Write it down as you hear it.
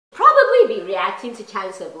be reacting to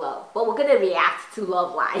Chance of Love, but we're gonna react to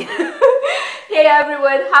Love Line. Hey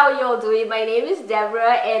everyone, how are y'all doing? My name is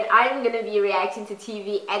Deborah and I'm gonna be reacting to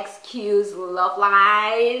TVXQ's Love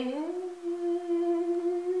Line.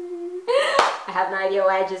 I have no idea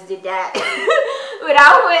why I just did that.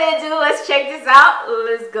 Without further ado, let's check this out.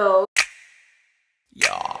 Let's go.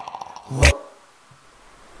 Yeah.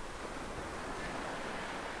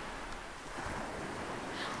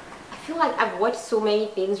 I feel like I've watched so many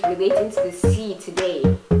things relating to the sea today.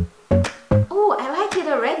 Oh, I like it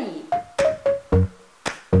already.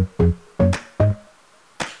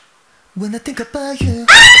 When I think about you,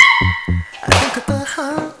 I think about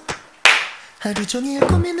how 하루 종일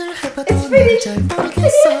고민을 해봐도 너를 잘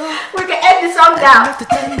모르겠어. We're gonna end the song now.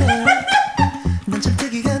 난 참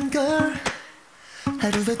특이한 걸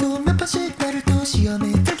하루에도 몇 번씩 나를 또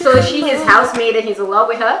시험에 들게. So is she his housemate and he's in love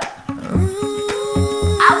with her?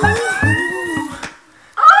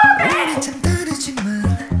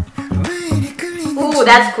 Ooh,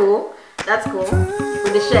 that's cool. That's cool.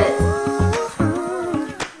 With the shirt.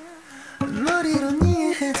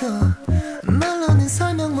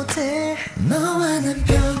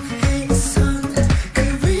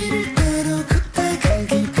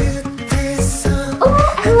 Oh,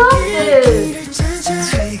 I love this.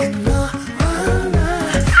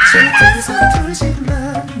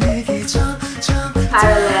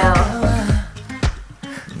 Parallel.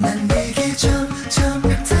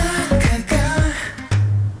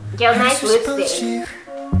 Girl, nice lipstick.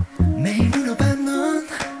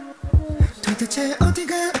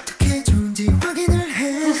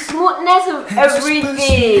 The smoothness of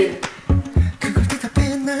everything.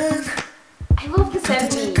 I love this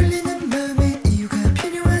MV.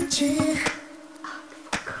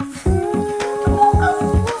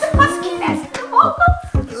 The huskiness, the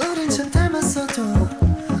vocals.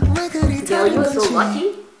 Girl, you were so lucky.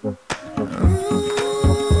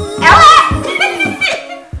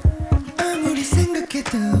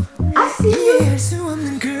 I see you.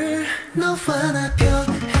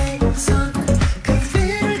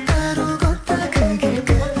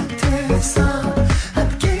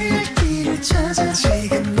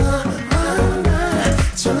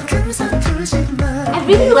 I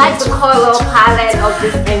really like the color palette of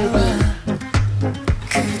this MV.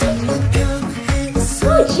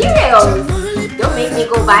 Oh, Cheerios! Don't make me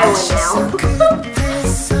go buy one now.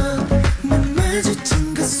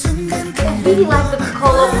 I really like the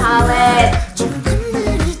color palette, the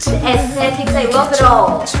aesthetics, I love it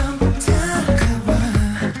all.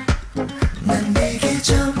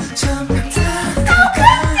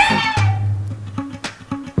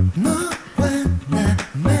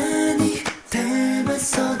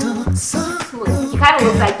 He kind of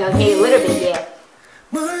looks like Doug Hay a little bit, yeah.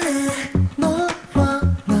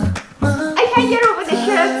 I can't get over the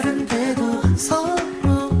shirt.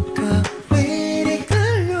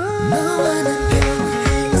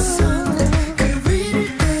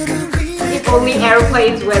 If only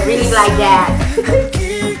airplanes were really like that.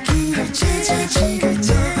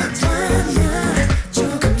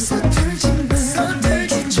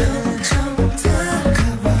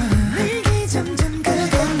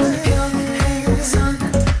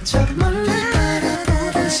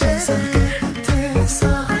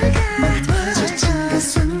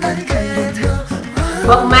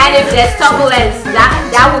 But man, if there's turbulence,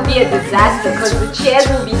 that would be a disaster because the chairs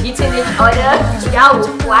will be hitting each other, y'all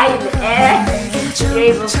will fly in the air. It's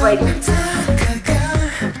even funny.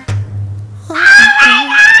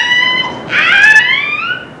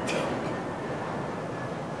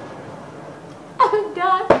 I'm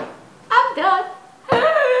done. I'm done.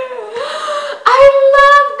 I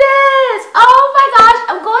love this. Oh my gosh,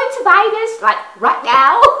 I'm going to buy this like right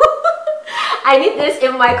now. I need this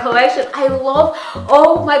in my collection. I love,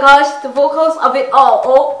 oh my gosh, the vocals of it all.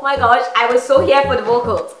 Oh my gosh, I was so here for the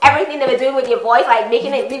vocals. Everything they were doing with your voice, like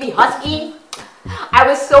making it really husky. I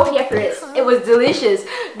was so here for it. It was delicious.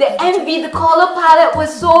 The MV, the color palette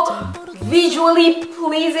was so visually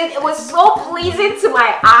pleasing. It was so pleasing to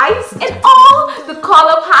my eyes and all. The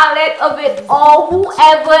color palette of it all.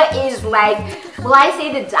 Whoever is like, will I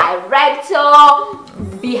say the director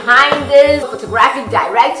behind this, photographic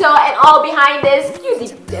director and all behind this, you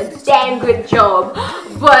did a damn good job.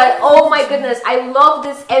 But oh my goodness, I love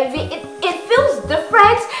this MV. It feels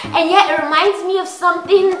different and yet it reminds me of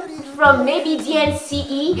something from maybe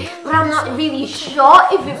DNCE, but I'm not really sure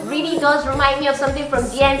if it really does remind me of something from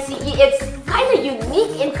DNCE. It's kind of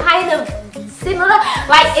unique and kind of similar,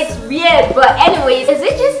 like it's weird. But anyways, is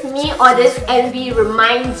it just me or this MV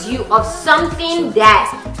reminds you of something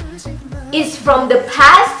that is from the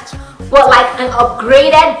past but like an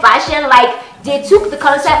upgraded version? Like they took the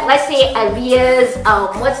concept, let's say Aaliyah's,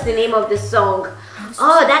 what's the name of the song?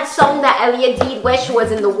 Oh, that song that Aaliyah did where she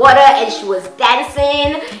was in the water and she was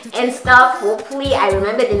dancing and stuff. Hopefully I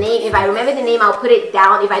remember the name. If I remember the name, I'll put it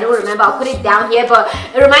down. If I don't remember, I'll put it down here. But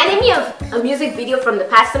it reminded me of a music video from the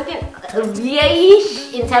past, something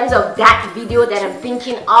Aaliyah-ish in terms of that video that I'm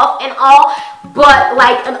thinking of and all, but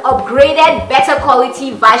like an upgraded, better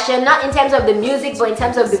quality version, not in terms of the music, but in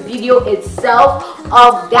terms of the video itself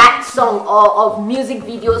of that song or of music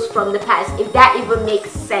videos from the past, if that even makes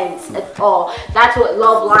sense at all. That's what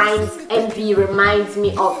Love Lines MV reminds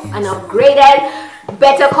me of, an upgraded,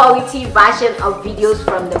 better quality version of videos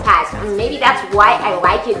from the past. And maybe that's why I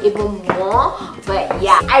like it even more. But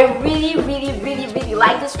yeah, I really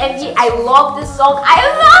like this MV. I love this song. I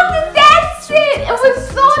love the dancing. It was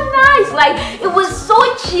so nice. Like, it was so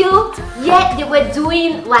chill, yet they were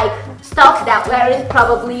doing like stuff that weren't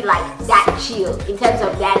probably like that chill in terms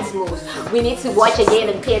of dance moves. We need to watch again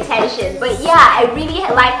and pay attention. But yeah, I really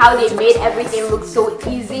like how they made everything look so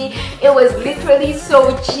easy. It was literally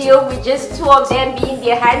so chill with just two of them being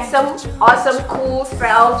their handsome, awesome, cool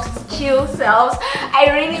selves, chill selves. I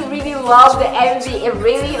really love the MV. It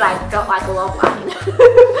really like felt like a love line.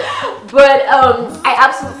 But I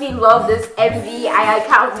absolutely love this MV. I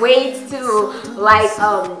can't wait to like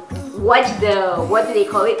watch the, what do they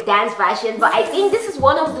call it, dance version. But I think this is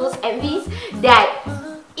one of those MVs that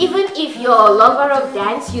even if you're a lover of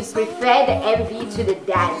dance, you prefer the MV to the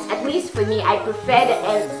dance. At least for me, I prefer the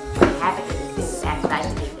MV. I haven't even seen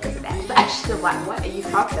the dance version. What are you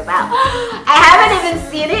talking about? I haven't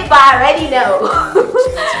even seen it, but I already know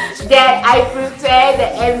that I prefer the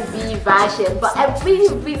MV version. But I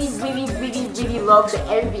really love the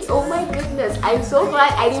MV. Oh my goodness, I'm so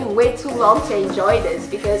glad I didn't wait too long to enjoy this,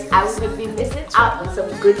 because I would have been missing out on some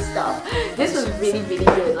good stuff. This was really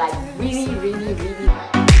good, like really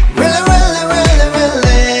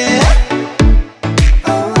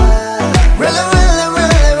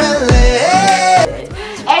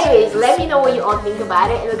let me know what you all think about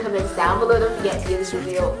it in the comments down below. Don't forget to give this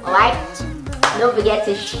video a like. Don't forget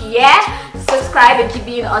to share, subscribe, and keep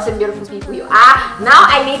being awesome, beautiful people you are. Now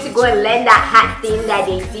I need to go and learn that hat thing that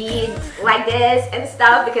they did like this and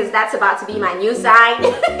stuff, because that's about to be my new sign.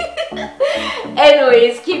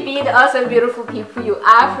 Anyways, keep being the awesome, beautiful people you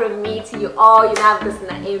are. From me to you all, you have this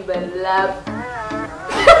nothing but love.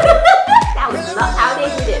 That was not how they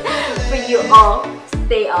did it. For you all,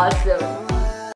 stay awesome.